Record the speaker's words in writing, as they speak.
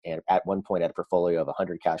and at one point had a portfolio of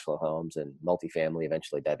 100 cash flow homes and multifamily,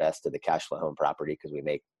 eventually divested the cash flow home property because we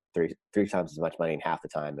make three times as much money in half the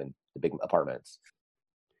time in the big apartments.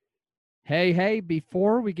 Hey,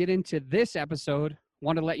 before we get into this episode,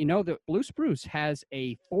 want to let you know that Blue Spruce has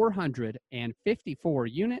a 454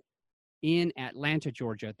 unit in Atlanta,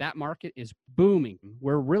 Georgia. That market is booming.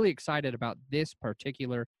 We're really excited about this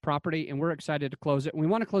particular property, and we're excited to close it. And we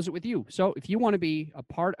want to close it with you. So if you want to be a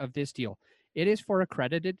part of this deal, it is for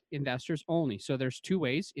accredited investors only. So there's two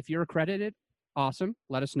ways. If you're accredited, awesome,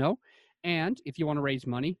 let us know. And if you want to raise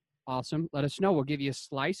money, awesome, let us know. We'll give you a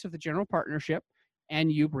slice of the general partnership,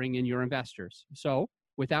 and you bring in your investors. So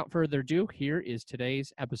without further ado, here is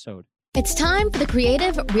today's episode. It's time for the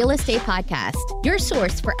Creative Real Estate Podcast, your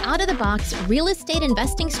source for out-of-the-box real estate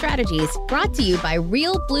investing strategies, brought to you by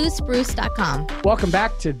realbluespruce.com. Welcome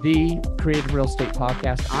back to the Creative Real Estate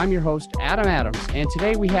Podcast. I'm your host, Adam Adams, and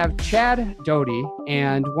today we have Chad Doty,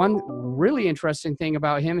 and one really interesting thing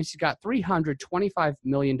about him is he's got $325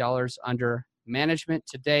 million under management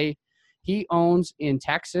today. He owns in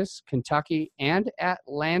Texas, Kentucky, and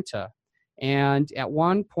Atlanta. And at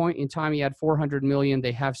one point in time, he had $400 million.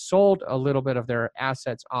 They have sold a little bit of their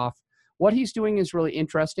assets off. What he's doing is really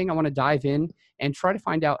interesting. I want to dive in and try to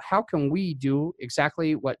find out how can we do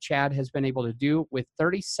exactly what Chad has been able to do with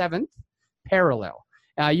 37th Parallel.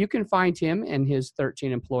 You can find him and his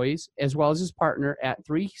 13 employees, as well as his partner at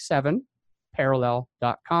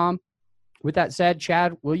 37parallel.com. With that said,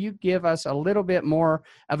 Chad, will you give us a little bit more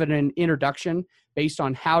of an introduction based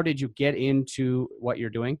on how did you get into what you're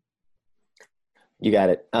doing? You got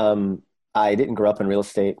it. I didn't grow up in real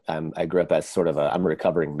estate. I grew up as I'm a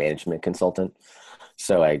recovering management consultant.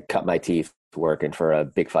 So I cut my teeth working for a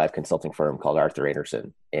big 5 consulting firm called Arthur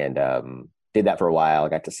Andersen, and did that for a while. I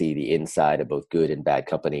got to see the inside of both good and bad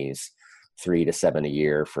companies, 3 to 7 a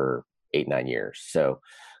year for 8-9 years. So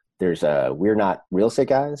we're not real estate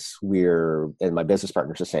guys. And my business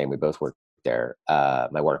partner's the same. We both work there.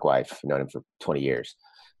 My work wife, I've known him for 20 years.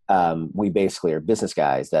 We basically are business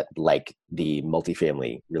guys that like the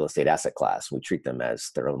multifamily real estate asset class. We treat them as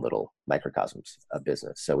their own little microcosms of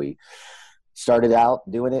business. So we started out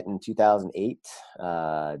doing it in 2008,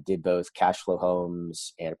 did both cash flow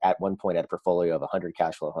homes, and at one point had a portfolio of 100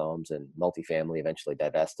 cash flow homes and multifamily, eventually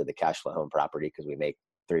divested the cash flow home property because we make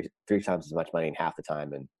three times as much money in half the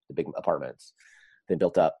time in the big apartments. Then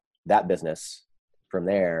built up that business from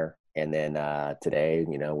there. And then today,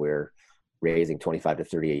 we're raising 25 to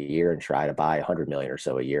 30 a year and try to buy 100 million or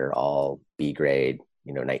so a year, all B grade,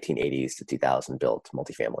 1980s to 2000 built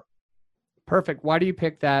multifamily. Perfect. Why do you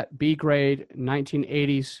pick that B grade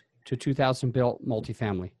 1980s to 2000 built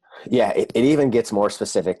multifamily? Yeah, it even gets more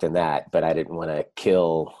specific than that, but I didn't want to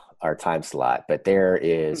kill our time slot. But there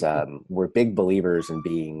is, we're big believers in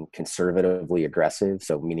being conservatively aggressive.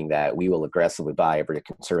 So meaning that we will aggressively buy every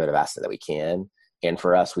conservative asset that we can. And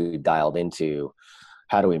for us, we've dialed into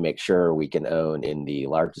how do we make sure we can own in the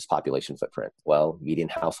largest population footprint? Well, median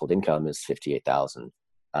household income is $58,000.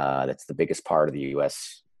 That's the biggest part of the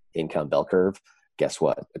U.S. income bell curve. Guess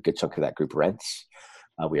what? A good chunk of that group rents.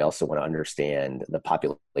 We also want to understand the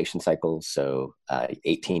population cycles. So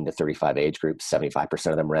 18 to 35 age groups,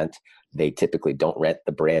 75% of them rent. They typically don't rent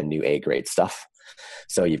the brand new A-grade stuff.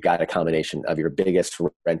 So you've got a combination of your biggest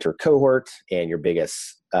renter cohort and your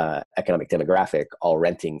biggest economic demographic all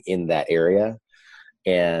renting in that area.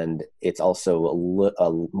 And it's also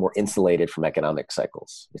more insulated from economic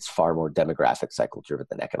cycles. It's far more demographic cycle driven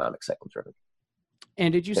than economic cycle driven.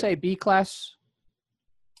 And did you say B class?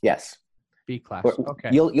 Yes. B class. Okay.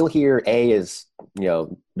 You'll hear A is,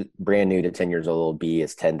 brand new to 10 years old. B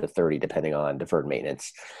is 10 to 30, depending on deferred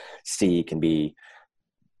maintenance. C can be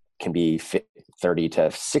 30 to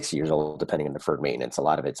 60 years old, depending on deferred maintenance. A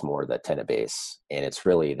lot of it's more the tenant base. And it's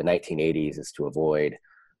really the 1980s is to avoid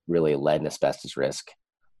really lead and asbestos risk,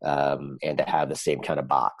 and to have the same kind of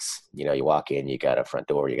box. You walk in, you got a front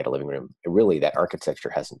door, you got a living room. Really, that architecture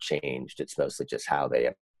hasn't changed. It's mostly just how they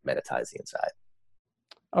amenitize the inside.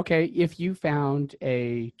 Okay, if you found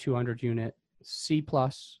a 200 unit C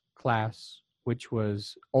plus class, which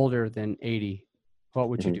was older than 80, what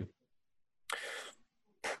would you do?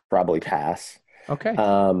 Probably pass. Okay.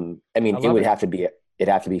 It would have to be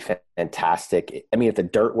it'd have to be fantastic. If the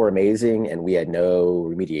dirt were amazing and we had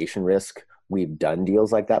no remediation risk, we've done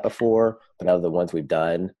deals like that before, but of the ones we've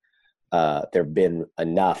done, there have been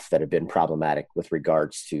enough that have been problematic with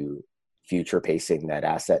regards to future pacing that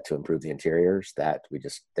asset to improve the interiors that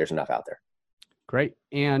there's enough out there. Great.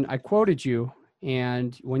 And I quoted you,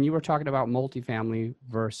 and when you were talking about multifamily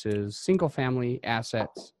versus single family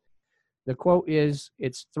assets, the quote is,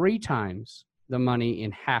 it's 3 times the money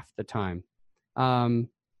in half the time.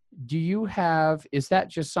 is that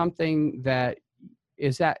just something that,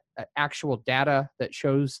 is that actual data that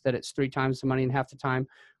shows that it's 3 times the money in half the time?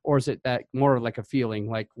 Or is it that more like a feeling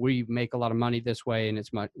like we make a lot of money this way and it's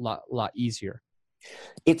lot easier?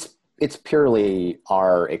 It's purely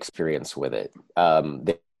our experience with it.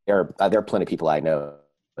 There are plenty of people I know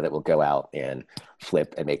that will go out and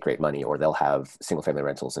flip and make great money, or they'll have single family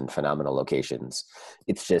rentals in phenomenal locations.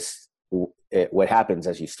 It's just what happens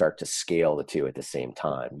as you start to scale the two at the same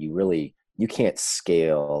time. You can't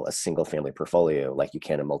scale a single family portfolio like you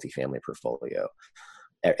can a multifamily portfolio.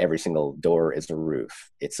 Every single door is a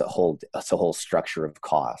roof. It's a whole structure of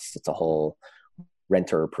costs. It's a whole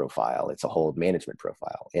renter profile. It's a whole management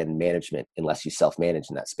profile, and management, unless you self-manage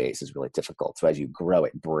in that space, is really difficult. So as you grow,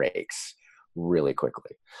 it breaks really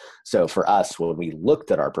quickly. So for us, when we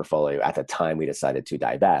looked at our portfolio at the time we decided to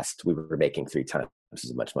divest, we were making 3 times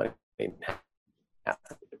as much money at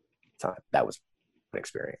the time. That was an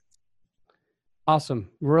experience. Awesome.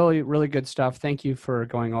 Really, really good stuff. Thank you for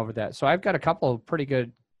going over that. So I've got a couple of pretty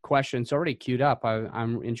good questions already queued up.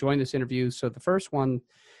 I'm enjoying this interview. So the first one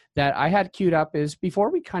that I had queued up is,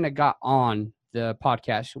 before we kind of got on the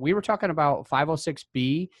podcast, we were talking about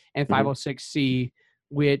 506B and 506C,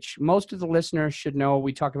 which most of the listeners should know.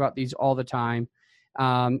 We talk about these all the time.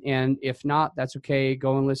 And if not, that's okay.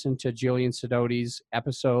 Go and listen to Jillian Sidoti's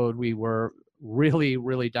episode. We were really,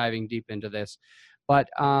 really diving deep into this. But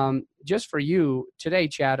just for you today,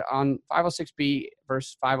 Chad, on 506B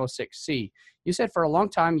versus 506C, you said for a long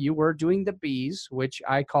time you were doing the Bs, which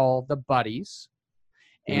I call the buddies.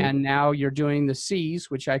 And now you're doing the C's,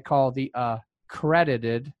 which I call the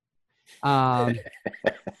accredited. I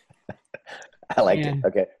liked it.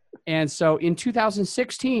 Okay. And so in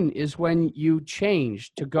 2016 is when you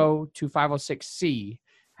changed to go to 506C.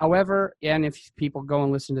 However, and if people go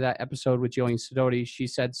and listen to that episode with Jillian Sidoti, she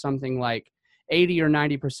said something like 80 or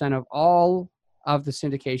 90% of all of the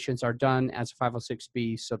syndications are done as a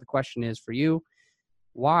 506B. So the question is for you,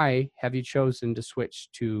 why have you chosen to switch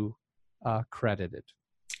to accredited?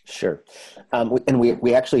 Sure. And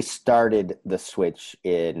we actually started the switch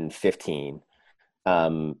in 15.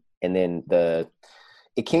 And then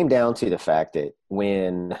it came down to the fact that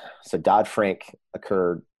so Dodd-Frank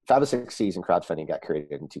occurred, 506Cs and crowdfunding got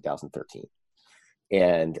created in 2013.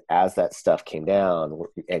 And as that stuff came down,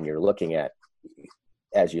 and you're looking at,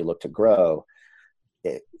 as you look to grow,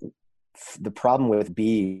 the problem with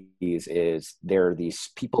Bs is there are these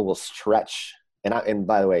people will stretch. And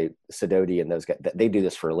by the way, Sidoti and those guys, they do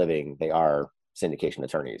this for a living. They are syndication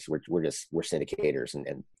attorneys. We're syndicators,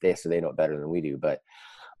 and so they know it better than we do. But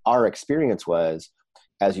our experience was,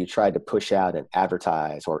 as you tried to push out and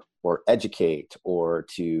advertise or educate or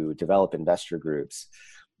to develop investor groups,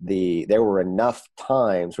 there were enough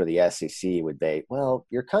times where the SEC would be, well,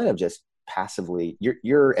 you're kind of just passively,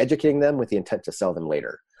 you're educating them with the intent to sell them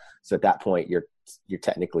later. So at that point, you're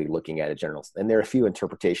technically looking at a general, and there are a few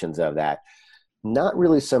interpretations of that. Not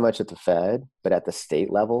really so much at the Fed, but at the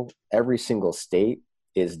state level. Every single state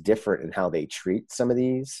is different in how they treat some of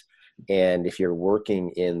these. And if you're working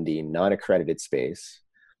in the non-accredited space,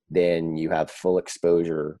 then you have full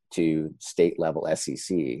exposure to state level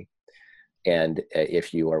SEC. And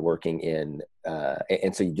if you are working in,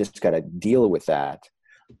 and so you just got to deal with that.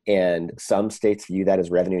 And some states view that as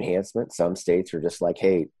revenue enhancement. Some states are just like,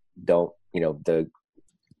 hey, don't,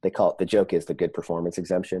 they call it, the joke is the good performance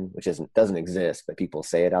exemption, which doesn't exist, but people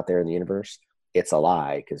say it out there in the universe. It's a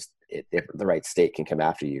lie, because the right state can come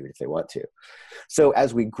after you if they want to. So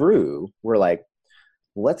as we grew, we're like,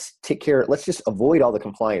 let's just avoid all the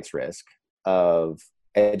compliance risk of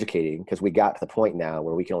educating, because we got to the point now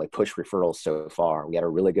where we can only push referrals so far. We had a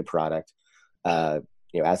really good product. As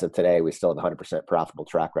of today, we still have a 100% profitable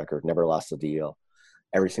track record, never lost a deal.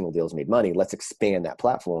 Every single deal has made money. Let's expand that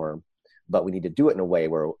platform, but we need to do it in a way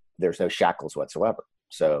where there's no shackles whatsoever.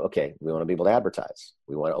 So, okay, we want to be able to advertise.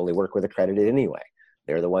 We want to only work with accredited anyway.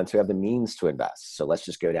 They're the ones who have the means to invest. So let's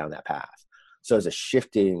just go down that path. So it's a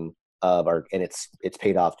shifting of and it's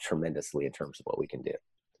paid off tremendously in terms of what we can do.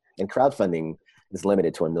 And crowdfunding is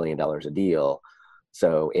limited to $1 million a deal.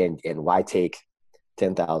 So, and why take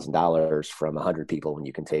 $10,000 from 100 people when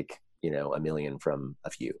you can take, $1 million from a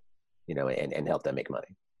few, and help them make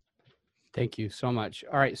money. Thank you so much.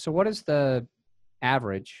 All right. So what is the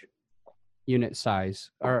average unit size,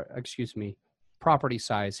 or property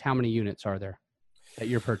size? How many units are there that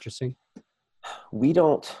you're purchasing? I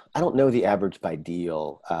don't know the average by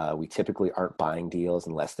deal. We typically aren't buying deals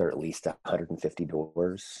unless they're at least 150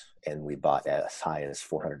 doors, and we bought as high as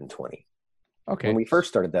 420. Okay. When we first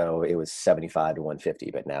started, though, it was 75 to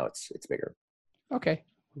 150, but now it's bigger. Okay.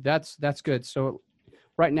 That's good. So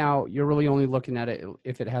right now you're really only looking at it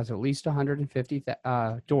if it has at least 150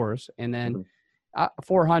 doors, and then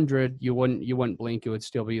 400, you wouldn't blink. It would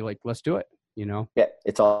still be like, let's do it, you know? Yeah,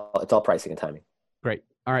 it's all pricing and timing. Great.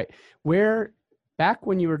 All right. Back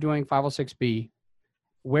when you were doing 506B,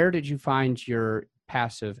 where did you find your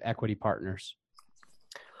passive equity partners?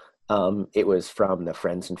 It was from the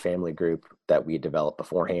friends and family group that we developed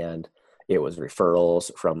beforehand. It was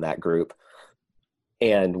referrals from that group.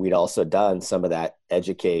 And we'd also done some of that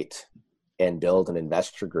educate and build an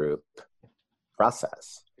investor group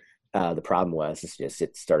process. The problem was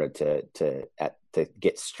it started to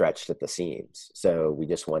get stretched at the seams. So we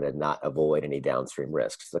just wanted to not avoid any downstream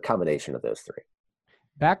risks. The combination of those three.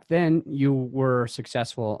 Back then, you were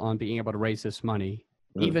successful on being able to raise this money.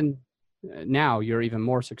 Even now, you're even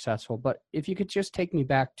more successful. But if you could just take me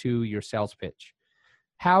back to your sales pitch,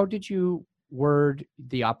 how did you word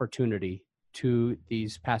the opportunity to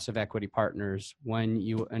these passive equity partners when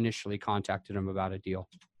you initially contacted them about a deal?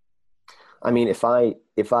 I mean, if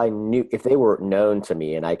they were known to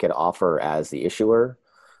me and I could offer as the issuer,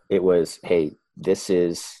 it was, hey, this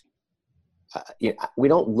is, we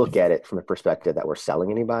don't look at it from the perspective that we're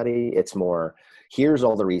selling anybody. It's more, here's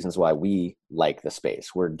all the reasons why we like the space.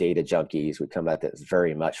 We're data junkies. We come at this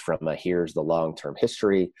very much from here's the long-term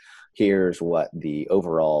history. Here's what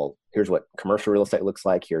commercial real estate looks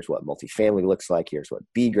like. Here's what multifamily looks like. Here's what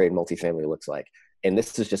B-grade multifamily looks like. And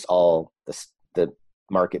this is just all the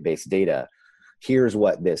market-based data. Here's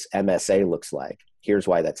what this MSA looks like. Here's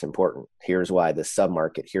why that's important. Here's why this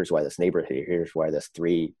submarket. Here's why this neighborhood. Here's why this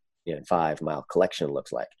 3 and 5 mile collection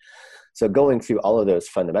looks like. So going through all of those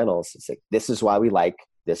fundamentals, it's like, this is why we like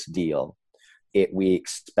this deal. We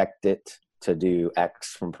expect it to do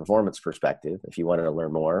X from performance perspective. If you want to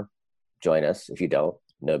learn more, join us. If you don't,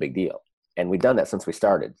 no big deal. And we've done that since we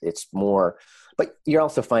started. It's more, but you're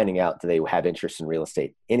also finding out, do they have interest in real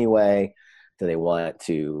estate anyway? Do they want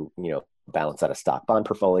to, balance out a stock bond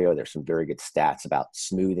portfolio? There's some very good stats about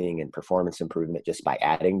smoothing and performance improvement just by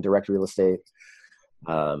adding direct real estate.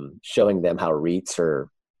 Showing them how REITs are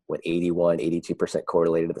 82%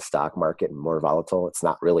 correlated to the stock market and more volatile. It's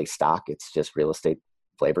not really stock. It's just real estate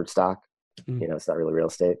flavored stock. It's not really real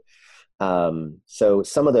estate. So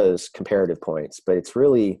some of those comparative points, but it's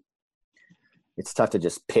tough to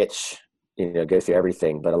just pitch, go through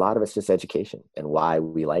everything, but a lot of it's just education and why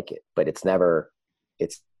we like it. But it's never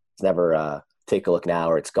take a look now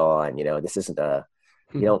or it's gone. This isn't a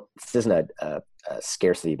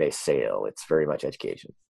scarcity based sale. It's very much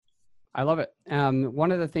education. I love it.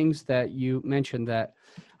 One of the things that you mentioned that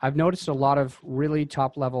I've noticed a lot of really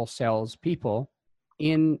top level sales people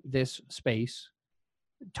in this space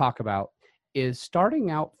talk about is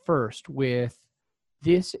starting out first with,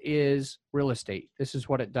 this is real estate. This is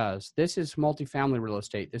what it does. This is multifamily real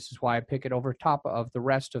estate. This is why I pick it over top of the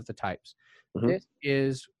rest of the types. This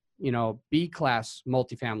is, B-class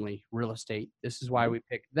multifamily real estate. This is why we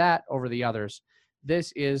pick that over the others.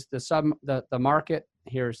 This is the market.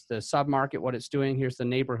 Here's the submarket, what it's doing. Here's the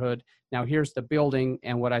neighborhood. Now here's the building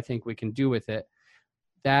and what I think we can do with it.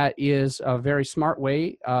 That is a very smart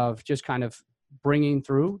way of just kind of bringing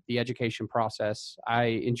through the education process. I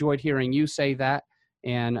enjoyed hearing you say that,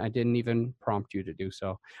 and I didn't even prompt you to do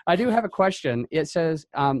so. I do have a question. It says,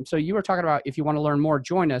 so you were talking about if you want to learn more,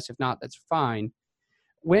 join us. If not, that's fine.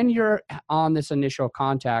 When you're on this initial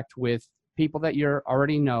contact with people that you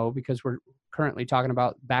already know, because we're currently talking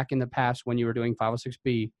about back in the past when you were doing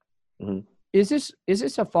 506B, is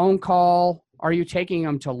this a phone call? Are you taking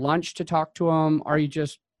them to lunch to talk to them? Are you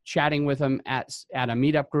just chatting with them at a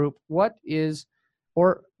meetup group?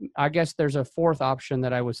 Or I guess there's a fourth option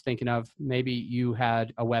that I was thinking of. Maybe you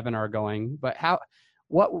had a webinar going, but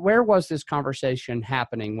where was this conversation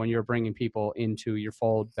happening when you're bringing people into your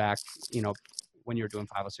fold back, when you're doing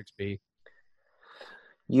 506B?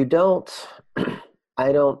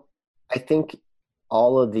 I think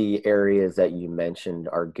all of the areas that you mentioned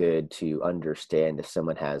are good to understand if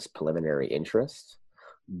someone has preliminary interest,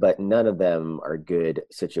 but none of them are good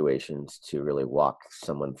situations to really walk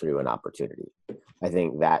someone through an opportunity. I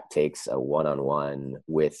think that takes a one-on-one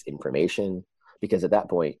with information, because at that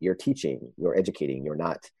point you're teaching, you're educating, you're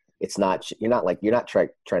not trying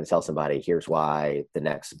to tell somebody, here's why the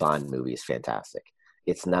next Bond movie is fantastic.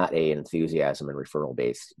 It's not an enthusiasm and referral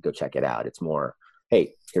based, go check it out. It's more,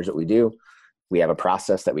 hey, here's what we do. We have a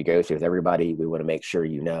process that we go through with everybody. We want to make sure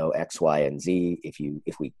X, Y, and Z.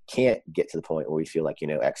 If we can't get to the point where we feel like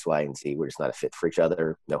X, Y, and Z, we're just not a fit for each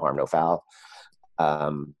other. No harm, no foul.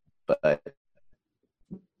 But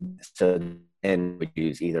so then we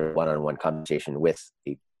use either one-on-one conversation with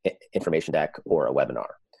the information deck or a webinar.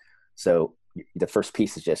 So the first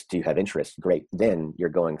piece is just, do you have interest? Great. Then you're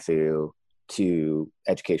going through 2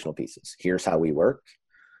 educational pieces. Here's how we work.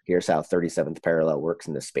 Here's how 37th Parallel works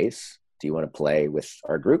in this space. Do you want to play with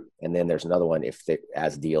our group? And then there's another one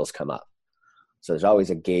as deals come up. So there's always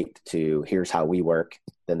a gate to here's how we work.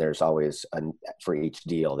 Then there's always for each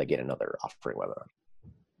deal, they get another offering webinar.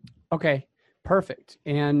 Okay, perfect.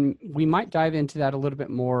 And we might dive into that a little bit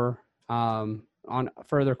more on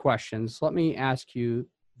further questions. Let me ask you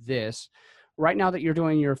this. Right now that you're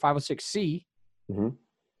doing your 506C,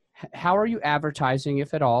 how are you advertising,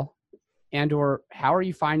 if at all? And or how are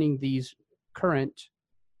you finding these current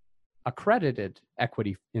accredited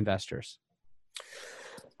equity investors?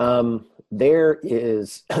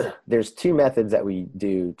 There's 2 methods that we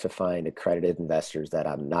do to find accredited investors that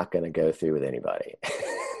I'm not going to go through with anybody.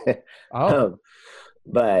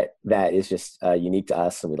 But that is just unique to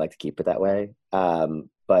us, and we like to keep it that way.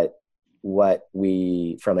 But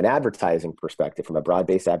from an advertising perspective, from a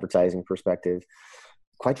broad-based advertising perspective,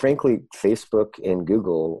 quite frankly, Facebook and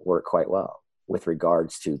Google work quite well with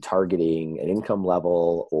regards to targeting an income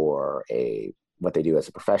level or what they do as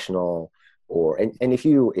a professional. And if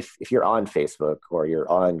you're on Facebook or you're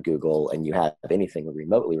on Google and you have anything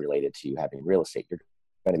remotely related to having real estate, you're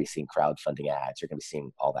going to be seeing crowdfunding ads. You're going to be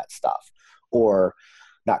seeing all that stuff, or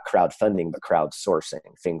not crowdfunding, but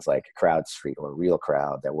crowdsourcing, things like CrowdStreet or Real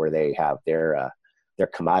Crowd, where they have they're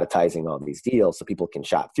commoditizing all these deals so people can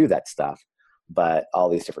shop through that stuff. But all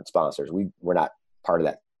these different sponsors, we're not part of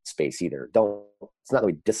that space either. It's not that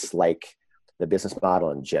we dislike the business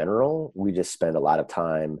model in general. We just spend a lot of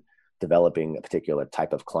time developing a particular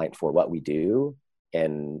type of client for what we do.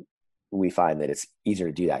 And we find that it's easier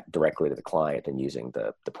to do that directly to the client than using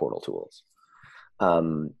the portal tools.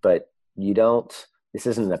 But this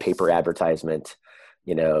isn't a paper advertisement,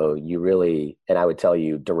 you really, and I would tell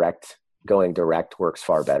you going direct works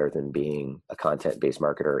far better than being a content-based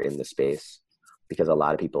marketer in the space, because a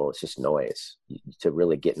lot of people, it's just noise. To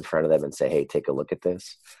really get in front of them and say, hey, take a look at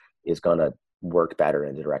this, is going to work better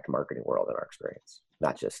in the direct marketing world in our experience,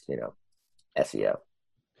 not just, SEO.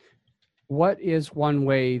 What is one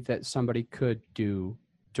way that somebody could do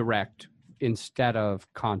direct instead of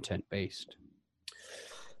content-based?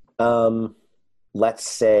 Let's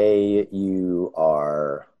say you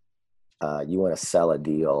are, you want to sell a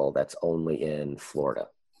deal that's only in Florida.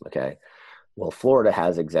 Okay. Well, Florida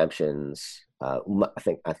has exemptions. I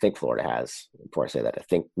think Florida has, before I say that, I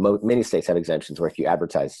think many states have exemptions where if you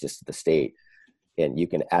advertise just to the state, and you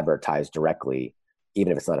can advertise directly,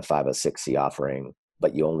 even if it's not a 506C offering,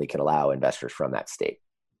 but you only can allow investors from that state.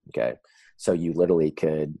 Okay. So you literally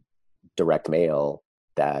could direct mail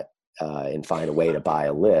that and find a way to buy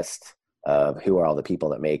a list of who are all the people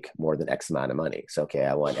that make more than X amount of money. So, okay,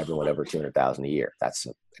 I want everyone over 200,000 a year. That's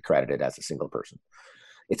accredited as a single person.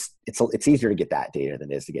 It's easier to get that data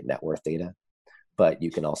than it is to get net worth data, but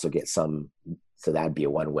you can also get some. So that'd be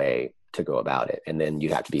a one way to go about it. And then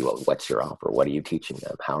you'd have to be, what's your offer? What are you teaching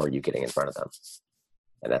them? How are you getting in front of them?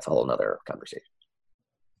 And that's a whole nother conversation.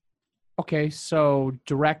 Okay, so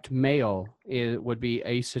direct mail would be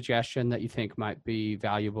a suggestion that you think might be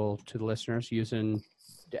valuable to the listeners, using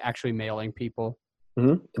actually mailing people.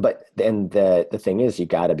 Mm-hmm. But then the thing is, you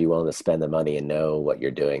got to be willing to spend the money and know what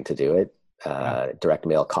you're doing to do it. Direct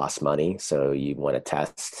mail costs money, so you want to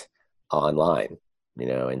test online,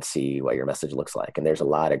 and see what your message looks like. And there's a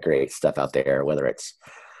lot of great stuff out there, whether it's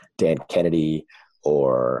Dan Kennedy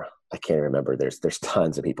or I can't remember. There's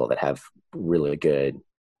tons of people that have really good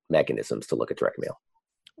mechanisms to look at direct mail.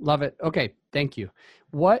 Love it. Okay, thank you.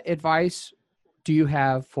 What advice do you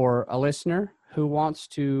have for a listener who wants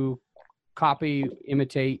to copy,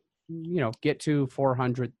 imitate, get to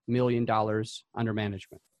 $400 million under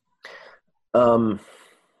management?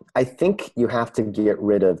 I think you have to get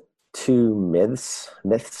rid of 2 myths.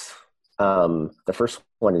 The first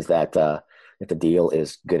one is that if the deal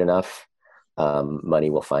is good enough, money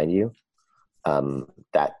will find you.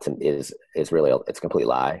 That is really, it's a complete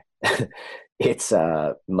lie. It's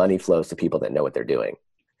money flows to people that know what they're doing.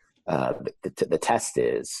 The test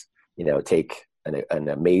is, take an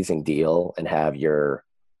amazing deal and have your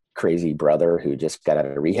crazy brother who just got out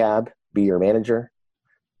of rehab be your manager,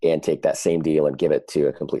 and take that same deal and give it to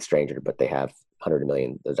a complete stranger, but they have $100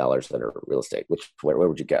 million under real estate. Where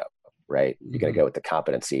would you go? Right? You're going to go with the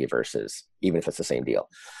competency versus, even if it's the same deal.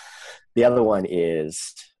 The other one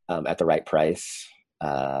is at the right price.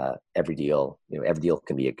 Every deal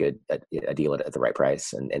can be a deal at the right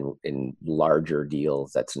price, and in larger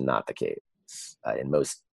deals, that's not the case. In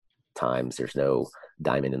most times, there's no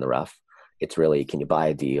diamond in the rough. It's really, can you buy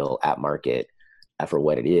a deal at market for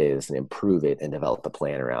what it is and improve it and develop a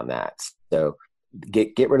plan around that? So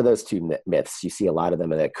get rid of those two myths. You see a lot of them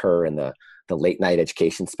that occur in the late night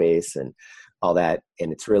education space and all that.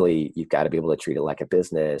 And it's really, you've got to be able to treat it like a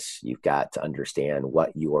business. You've got to understand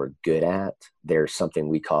what you're good at. There's something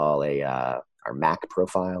we call our MAC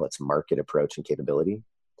profile. It's market approach and capability.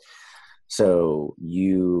 So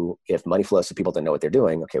if money flows to people that know what they're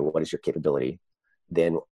doing, okay, well, what is your capability?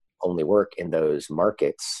 Then only work in those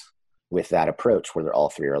markets with that approach where they're all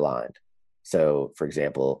three are aligned. So for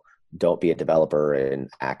example, don't be a developer in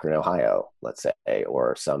Akron, Ohio, let's say,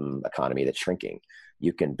 or some economy that's shrinking.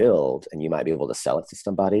 You can build and you might be able to sell it to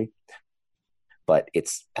somebody, but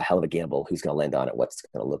it's a hell of a gamble who's going to lend on it, what's it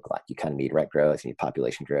going to look like. You kind of need rent growth, you need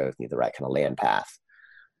population growth, you need the right kind of land path.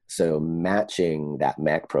 So matching that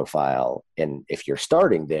MAC profile, and if you're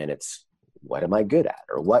starting, then it's what am I good at?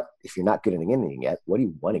 Or what, if you're not good at anything yet, what do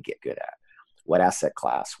you want to get good at? What asset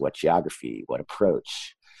class, what geography, what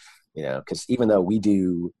approach? Because even though we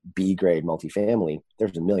do B grade multifamily,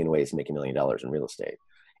 there's a million ways to make $1 million in real estate.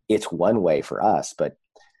 It's one way for us, but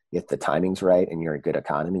if the timing's right and you're in a good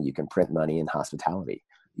economy, you can print money in hospitality.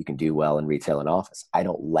 You can do well in retail and office. I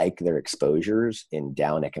don't like their exposures in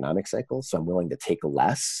down economic cycles, so I'm willing to take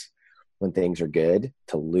less when things are good,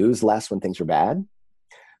 to lose less when things are bad.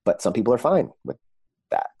 But some people are fine with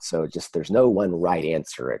that. So there's no one right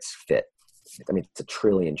answer. It's fit. I mean, it's a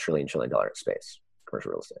trillion dollar space,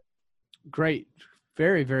 commercial real estate. Great.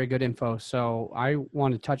 Very, very good info. So I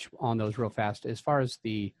want to touch on those real fast. As far as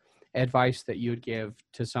the advice that you would give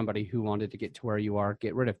to somebody who wanted to get to where you are,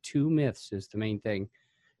 get rid of two myths is the main thing.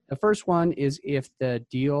 The first one is if the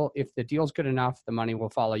deal's good enough, the money will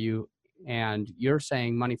follow you. And you're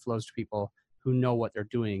saying money flows to people who know what they're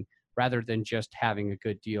doing rather than just having a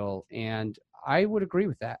good deal. And I would agree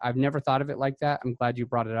with that. I've never thought of it like that. I'm glad you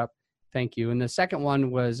brought it up. Thank you. And the second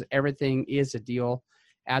one was everything is a deal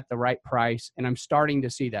at the right price. And I'm starting to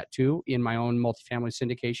see that too in my own multifamily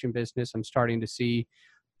syndication business. I'm starting to see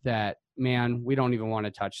that, man, we don't even want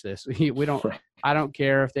to touch this. I don't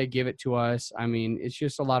care if they give it to us. I mean, it's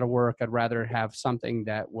just a lot of work. I'd rather have something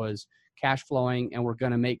that was cash flowing and we're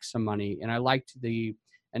going to make some money. And I liked the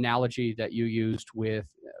analogy that you used with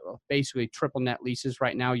basically triple net leases.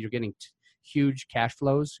 Right now, you're getting huge cash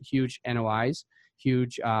flows, huge NOIs,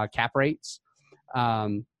 huge cap rates.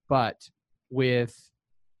 But with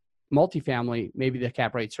multifamily, maybe the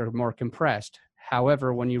cap rates are more compressed.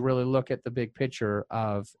 However, when you really look at the big picture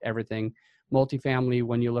of everything, multifamily,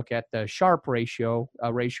 when you look at the Sharpe ratio,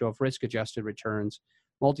 a ratio of risk-adjusted returns,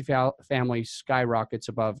 multifamily skyrockets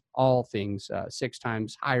above all things, 6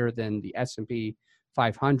 times higher than the S&P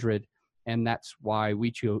 500, and that's why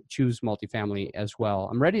we choose multifamily as well.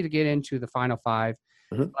 I'm ready to get into the final 5,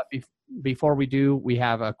 but before we do, we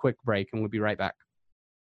have a quick break, and we'll be right back.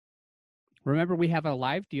 Remember, we have a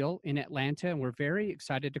live deal in Atlanta, and we're very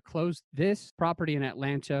excited to close this property in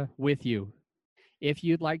Atlanta with you. If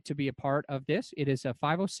you'd like to be a part of this, it is a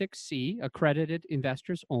 506C accredited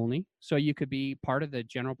investors only. So you could be part of the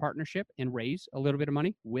general partnership and raise a little bit of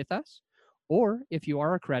money with us. Or if you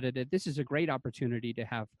are accredited, this is a great opportunity to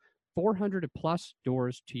have 400 plus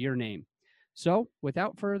doors to your name. So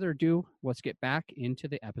without further ado, let's get back into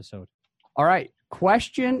the episode. All right.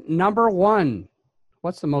 Question number 1.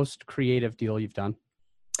 What's the most creative deal you've done?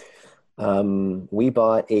 We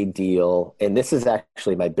bought a deal, and this is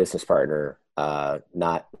actually my business partner,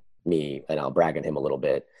 not me, and I'll brag on him a little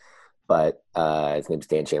bit, but his name's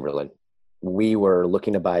Dan Chamberlain. We were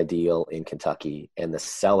looking to buy a deal in Kentucky, and the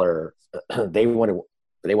seller, they wanted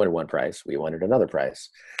one price, we wanted another price.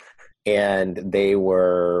 And they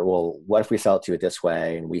were, well, what if we sell it to you this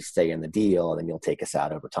way and we stay in the deal and then you'll take us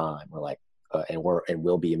out over time? We're like, and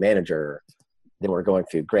we'll be a manager. Then we're going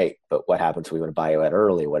through, great, but what happens if we want to buy you out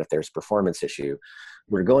early? What if there's a performance issue?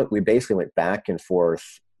 We basically went back and forth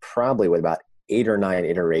probably with about 8 or 9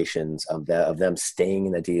 iterations of them staying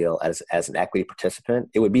in the deal as an equity participant.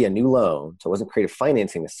 It would be a new loan, so it wasn't creative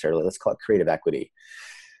financing necessarily. Let's call it creative equity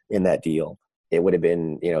in that deal. It would have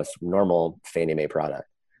been, normal Fannie Mae product.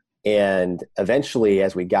 And eventually,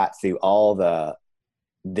 as we got through all the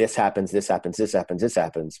this happens,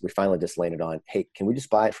 we finally just landed on, hey, can we just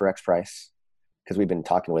buy it for X price? Because we've been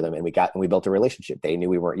talking with them and we built a relationship. They knew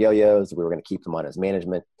we weren't yo-yos. We were going to keep them on as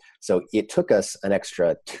management. So it took us an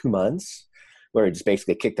extra 2 months where we just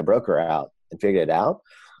basically kicked the broker out and figured it out.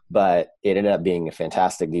 But it ended up being a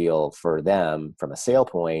fantastic deal for them from a sale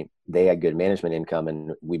point. They had good management income,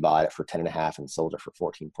 and we bought it for 10.5 and sold it for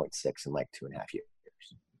 14.6 in like 2.5 years.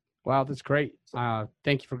 Wow, that's great.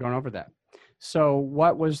 Thank you for going over that. So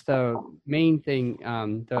what was the main thing,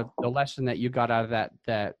 the lesson that you got out of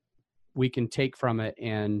that we can take from it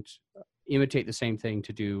and imitate the same thing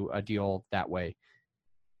to do a deal that way?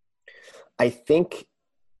 I think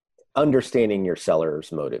understanding your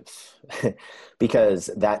seller's motives, because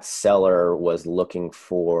that seller was looking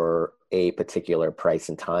for a particular price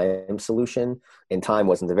and time solution, and time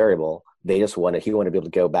wasn't the variable. He wanted to be able to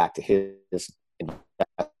go back to his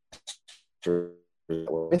investors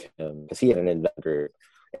with him, because he had an investor,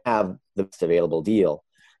 have the best available deal.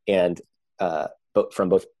 And but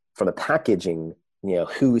from a packaging, there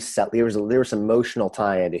was emotional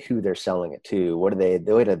tie into who they're selling it to. What are they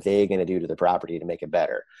going to do to the property to make it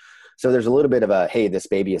better? So there's a little bit of a, hey, this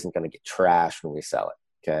baby isn't going to get trashed when we sell it.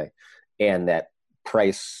 Okay. And that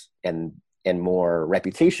price and more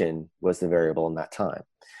reputation was the variable in that time,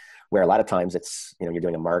 where a lot of times it's, you're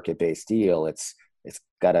doing a market-based deal. It's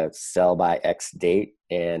got to sell by X date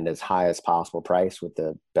and as high as possible price with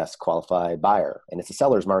the best qualified buyer. And it's a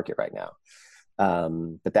seller's market right now.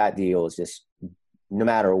 But that deal is just, no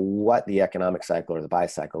matter what the economic cycle or the buy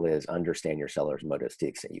cycle is, understand your seller's motives to the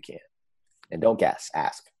extent you can. And don't guess,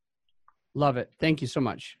 ask. Love it. Thank you so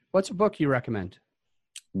much. What's a book you recommend?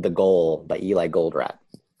 The Goal by Eli Goldratt.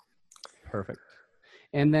 Perfect.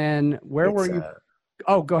 And then where were you?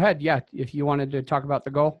 Oh, go ahead. Yeah. If you wanted to talk about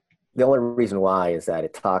The Goal. The only reason why is that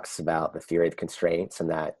it talks about the theory of constraints, and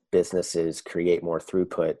that businesses create more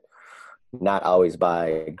throughput, not always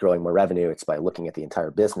by growing more revenue. It's by looking at the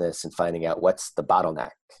entire business and finding out what's the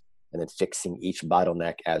bottleneck, and then fixing each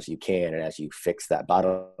bottleneck as you can. And as you fix that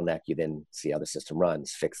bottleneck, you then see how the system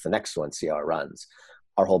runs, fix the next one, see how it runs.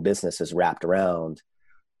 Our whole business is wrapped around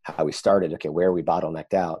how we started. Okay, where we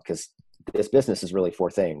bottlenecked out, because this business is really 4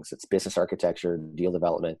 things. It's business architecture, deal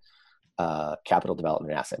development, capital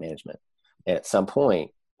development, and asset management. And at some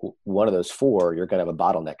point, one of those 4, you're going to have a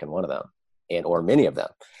bottleneck in one of them, or many of them.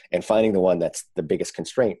 And finding the one that's the biggest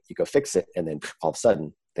constraint, you go fix it, and then all of a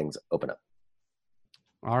sudden things open up.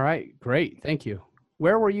 All right, great. Thank you.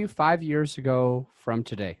 Where were you 5 years ago from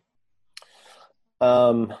today?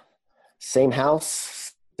 Same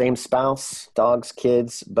house, same spouse, dogs,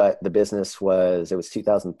 kids, but the business it was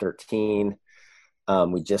 2013.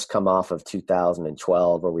 We just come off of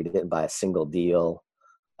 2012 where we didn't buy a single deal,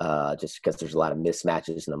 just because there's a lot of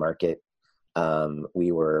mismatches in the market. I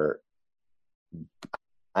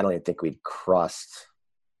don't even think we'd crossed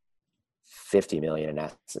 50 million in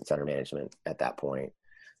assets under management at that point.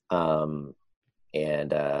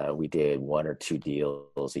 We did 1 or 2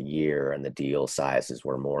 deals a year, and the deal sizes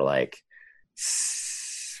were more like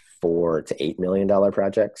 $4 to $8 million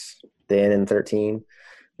projects then in 13.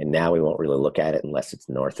 And now we won't really look at it unless it's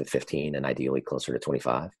north of 15 and ideally closer to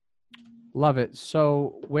 25. Love it.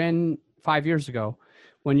 So 5 years ago,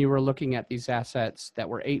 when you were looking at these assets that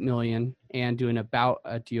were 8 million and doing about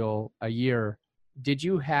a deal a year, did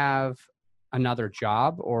you have another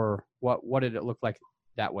job, or what did it look like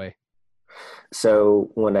that way? So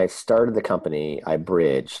when I started the company, I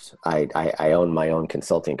bridged. I owned my own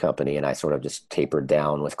consulting company, and I sort of just tapered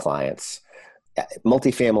down with clients.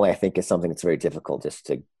 Multifamily, I think, is something that's very difficult just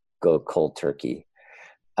to go cold turkey,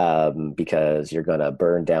 because you're going to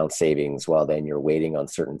burn down savings while then you're waiting on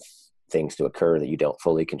certain things to occur that you don't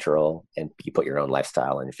fully control, and you put your own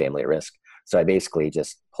lifestyle and your family at risk. So I basically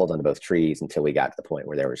just hold on to both trees until we got to the point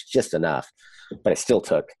where there was just enough. But I took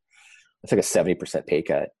a 70% pay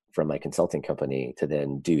cut from my consulting company to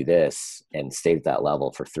then do this, and stayed at that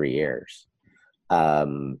level for 3 years.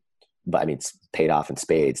 But I mean, it's paid off in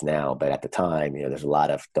spades now, but at the time, there's a lot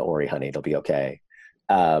of, don't worry, honey, it'll be okay.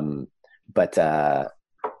 And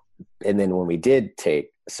then when we did take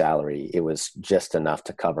salary, it was just enough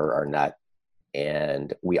to cover our nut.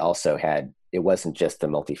 And we also it wasn't just the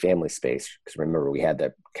multifamily space, because remember, we had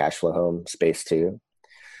the cash flow home space too.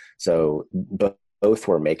 So both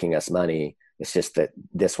were making us money. It's just that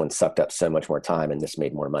this one sucked up so much more time, and this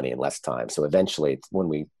made more money in less time. So eventually, when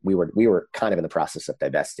we were kind of in the process of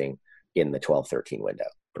divesting in the 12-13 window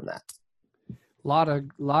from that. Lot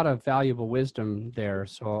of valuable wisdom there.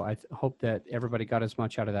 So I hope that everybody got as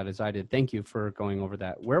much out of that as I did. Thank you for going over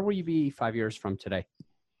that. Where will you be 5 years from today?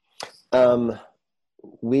 Our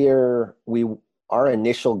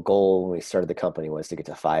initial goal when we started the company was to get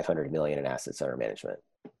to 500 million in assets under management,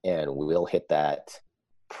 and we'll hit that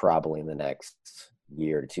probably in the next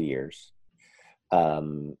year to 2 years.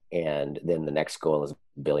 And then the next goal is $1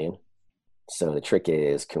 billion. So the trick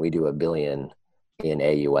is, can we do $1 billion in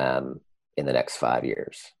AUM in the next 5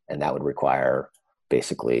 years? And that would require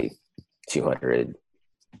basically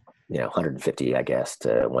 150, I guess, to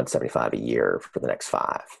 175 a year for the next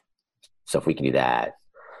 5. So if we can do that,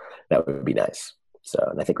 that would be nice. So,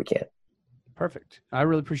 and I think we can. Perfect. I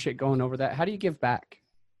really appreciate going over that. How do you give back?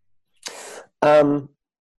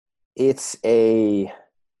 It's a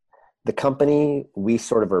The company, we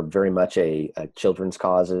sort of are very much a children's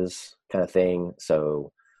causes kind of thing.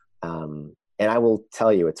 So, and I will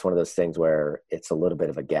tell you, it's one of those things where it's a little bit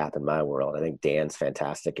of a gap in my world. I think Dan's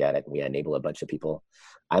fantastic at it, and we enable a bunch of people.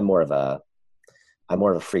 I'm more of a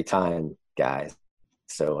free time guy.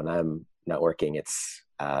 So when I'm not working, it's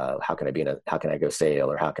how can I go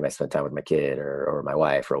sail, or how can I spend time with my kid or my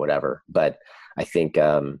wife or whatever. But I think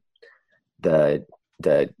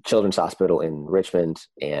the Children's Hospital in Richmond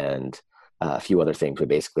and a few other things, we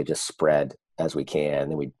basically just spread as we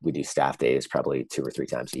can. And we do staff days probably 2 or 3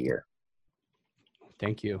 times a year.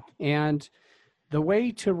 Thank you. And the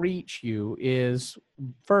way to reach you is,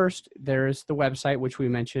 first, there's the website, which we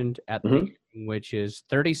mentioned at the beginning, which is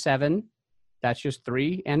 37, that's just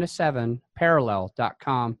 3 and a 7,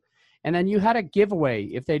 parallel.com. And then you had a giveaway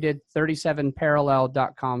if they did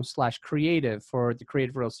 37parallel.com/creative for the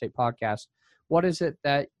Creative Real Estate Podcast. What is it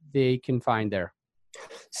that they can find there?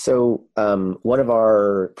 So one of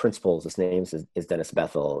our principals, his name is Dennis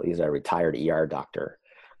Bethel. He's a retired ER doctor.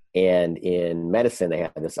 And in medicine, they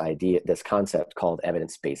have this concept called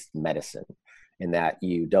evidence-based medicine, in that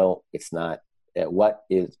it's not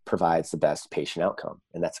provides the best patient outcome.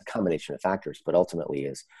 And that's a combination of factors, but ultimately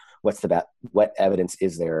is what evidence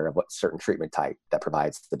is there of what certain treatment type that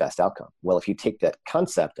provides the best outcome? Well, if you take that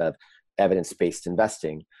concept of evidence-based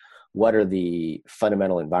investing, what are the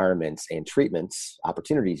fundamental environments and treatments,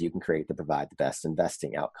 opportunities you can create to provide the best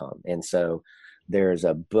investing outcome? And so there's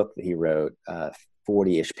a book that he wrote,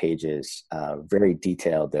 40-ish pages, very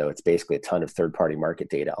detailed, though. It's basically a ton of third-party market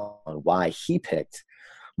data on why he picked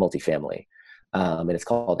multifamily. And it's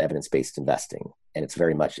called Evidence-Based Investing. And it's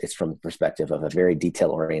from the perspective of a very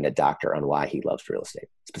detail-oriented doctor on why he loves real estate,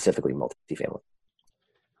 specifically multifamily.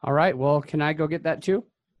 All right. Well, can I go get that too?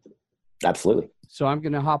 Absolutely. So I'm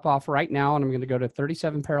going to hop off right now, and I'm going to go to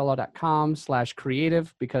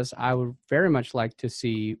 37parallel.com/creative, because I would very much like to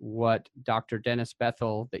see what Dr. Dennis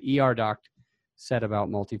Bethel, the ER doc, said about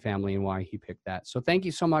multifamily and why he picked that. So thank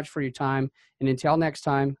you so much for your time. And until next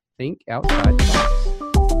time, think outside the box.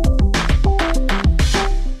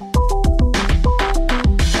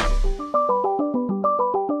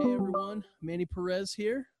 Hey everyone, Manny Perez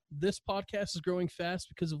here. This podcast is growing fast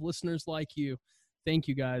because of listeners like you. Thank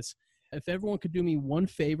you guys. If everyone could do me one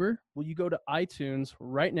favor, will you go to iTunes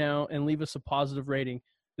right now and leave us a positive rating?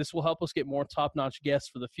 This will help us get more top-notch guests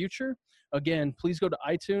for the future. Again, please go to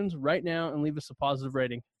iTunes right now and leave us a positive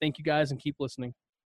rating. Thank you guys, and keep listening.